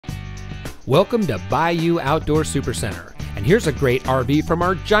Welcome to Bayou Outdoor Supercenter, and here's a great RV from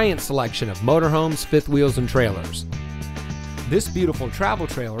our giant selection of motorhomes, fifth wheels, and trailers. This beautiful travel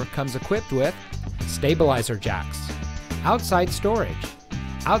trailer comes equipped with stabilizer jacks, outside storage,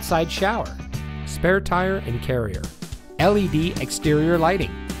 outside shower, spare tire and carrier, LED exterior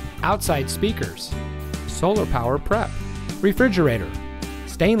lighting, outside speakers, solar power prep, refrigerator,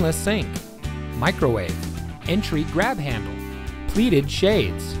 stainless sink, microwave, entry grab handle, pleated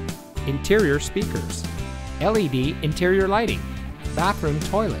shades, interior speakers, LED interior lighting, bathroom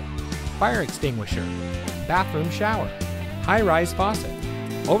toilet, fire extinguisher, bathroom shower, high-rise faucet,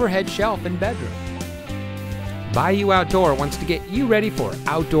 overhead shelf and bedroom. Bayou Outdoor wants to get you ready for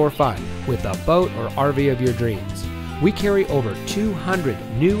outdoor fun with the boat or RV of your dreams. We carry over 200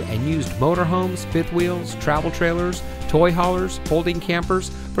 new and used motorhomes, fifth wheels, travel trailers, toy haulers, folding campers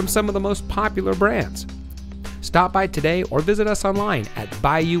from some of the most popular brands. Stop by today or visit us online at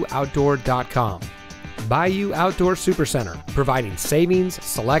BayouOutdoor.com. Bayou Outdoor Supercenter, providing savings,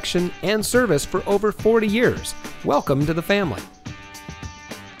 selection, and service for over 40 years. Welcome to the family.